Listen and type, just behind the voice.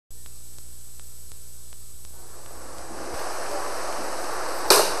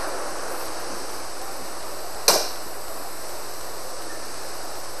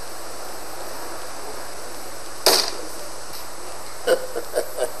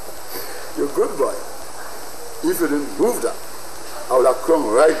If you didn't prove that, I would have come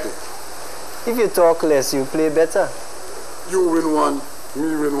right there. If you talk less, you play better. You win one,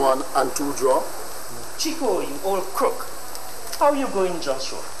 me win one, and 2 draw. Chico, you old crook. How are you going,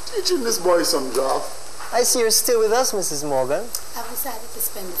 Joshua? Teaching this boy some draft. I see you're still with us, Mrs. Morgan. I've decided to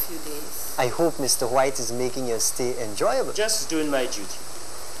spend a few days. I hope Mr. White is making your stay enjoyable. Just doing my duty.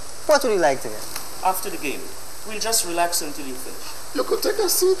 What would you like to get? After the game, we'll just relax until you finish. You could take a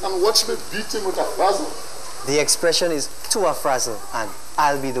seat and watch me beat him with a frazzle. The expression is to a frazzle, and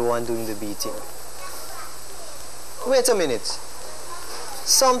I'll be the one doing the beating. Wait a minute.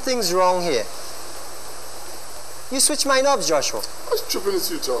 Something's wrong here. You switch my knobs, Joshua. What stupidness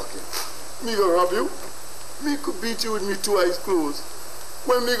you talking? Me go rob you? Me could beat you with me 2 eyes closed.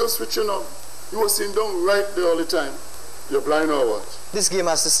 When me go switch you knob, you were sitting down right there all the time. You're blind or what? This game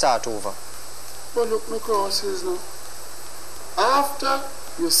has to start over. But look, my crosses now. After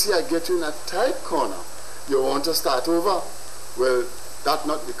you see I get you in a tight corner, you want to start over? Well, that's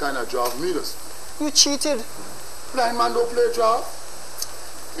not the kind of draft me does. You cheated. Blind man don't play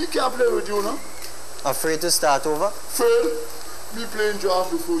draft. Me can't play with you now. Afraid to start over? Afraid? Me playing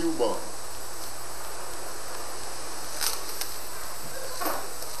draft before you born.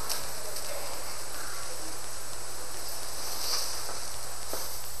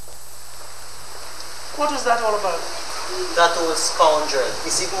 What was that all about? That old scoundrel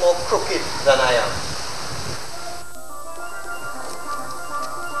is even more crooked than I am.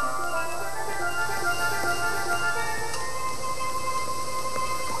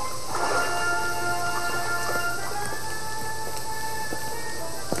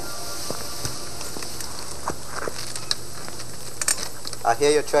 I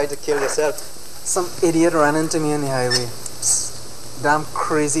hear you tried to kill yourself. Some idiot ran into me on the highway. Damn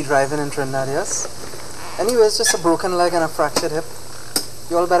crazy driving in Trinidad, yes? Anyway, it's just a broken leg and a fractured hip.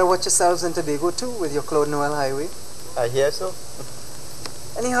 You all better watch yourselves in Tobago too with your Claude Noel highway. I hear so.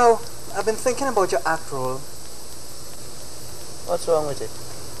 Anyhow, I've been thinking about your act role. What's wrong with it?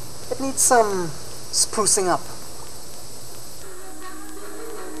 It needs some sprucing up.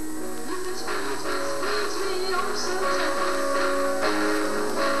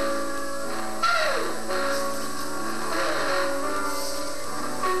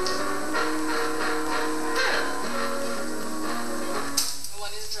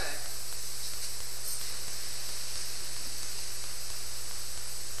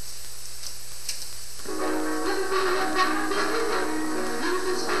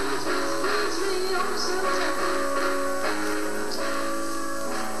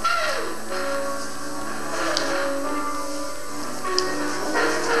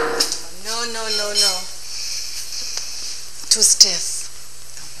 Too stiff.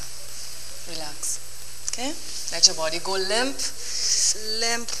 Relax. Okay? Let your body go limp,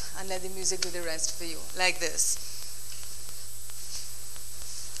 and let the music do the rest for you. Like this.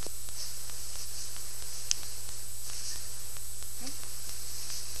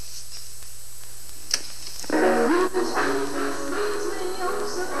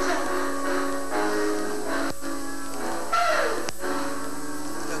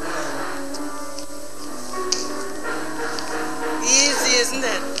 Isn't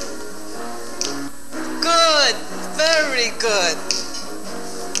it? Good. Very good.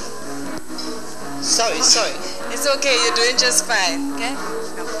 Sorry. It's okay. You're doing just fine. Okay?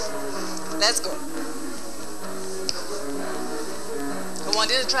 Come. Let's go. I want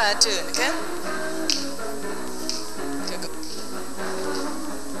you to try a turn, okay? Okay, go.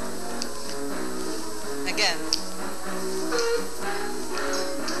 Again.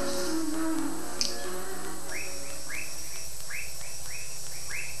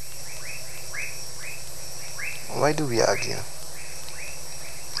 Why do we argue?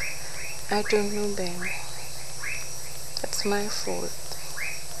 I don't know, Ben. That's my fault.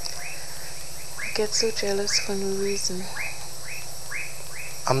 I get so jealous for no reason.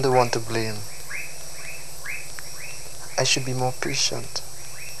 I'm the one to blame. I should be more patient.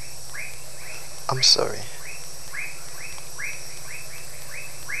 I'm sorry.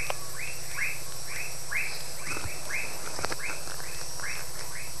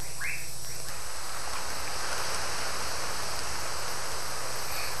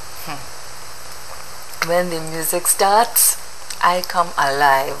 When the music starts, I come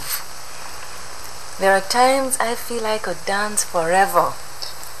alive. There are times I feel I could dance forever.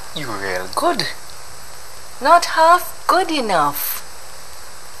 You're real good. Not half good enough.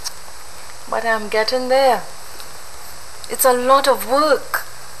 But I'm getting there. It's a lot of work.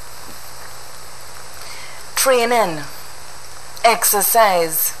 Training,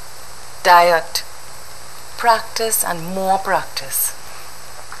 exercise, diet, practice and more practice.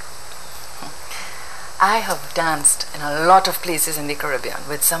 I have danced in a lot of places in the Caribbean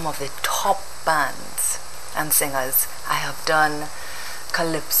with some of the top bands and singers. I have done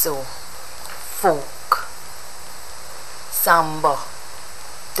calypso, folk, samba,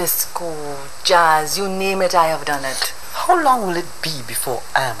 disco, jazz, you name it, I have done it. How long will it be before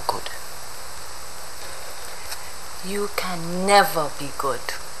I am good? You can never be good.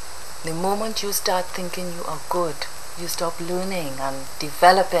 The moment you start thinking you are good, you stop learning and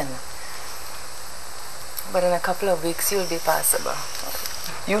developing. But in a couple of weeks, you'll be passable.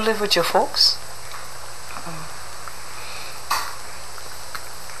 You live with your folks?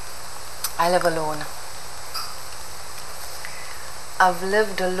 I live alone. I've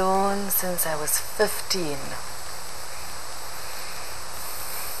lived alone since I was 15.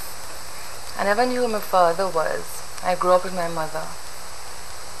 I never knew who my father was. I grew up with my mother.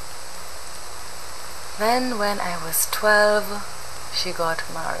 Then when I was 12, she got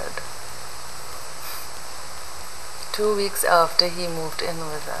married. 2 weeks after he moved in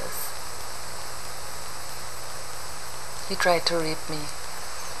with us, he tried to rape me.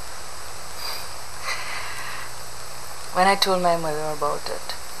 When I told my mother about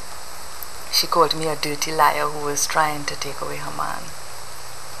it, she called me a dirty liar who was trying to take away her man.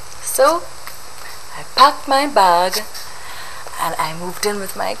 So, I packed my bag and I moved in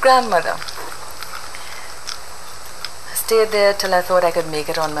with my grandmother. I stayed there till I thought I could make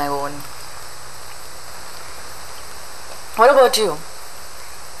it on my own. What about you?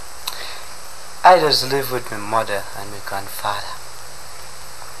 I just live with my mother and my grandfather.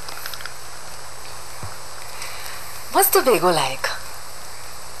 What's Tobago like?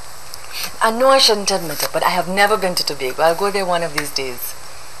 I know I shouldn't admit it, but I have never been to Tobago. I'll go there one of these days.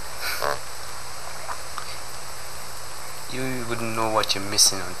 You wouldn't know what you're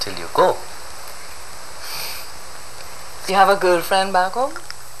missing until you go. You have a girlfriend back home?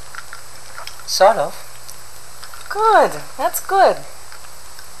 Sort of. Good. That's good.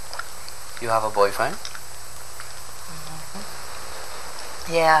 You have a boyfriend?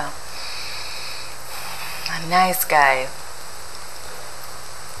 Yeah. A nice guy.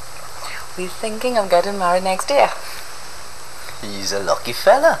 We're thinking of getting married next year. He's a lucky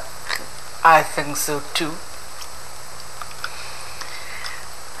fella. I think so too.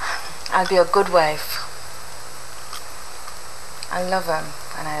 I'll be a good wife. I love him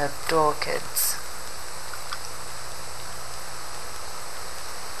and I adore kids.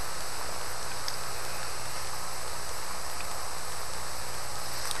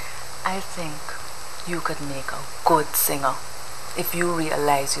 I think you could make a good singer if you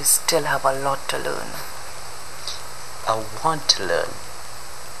realize you still have a lot to learn. I want to learn.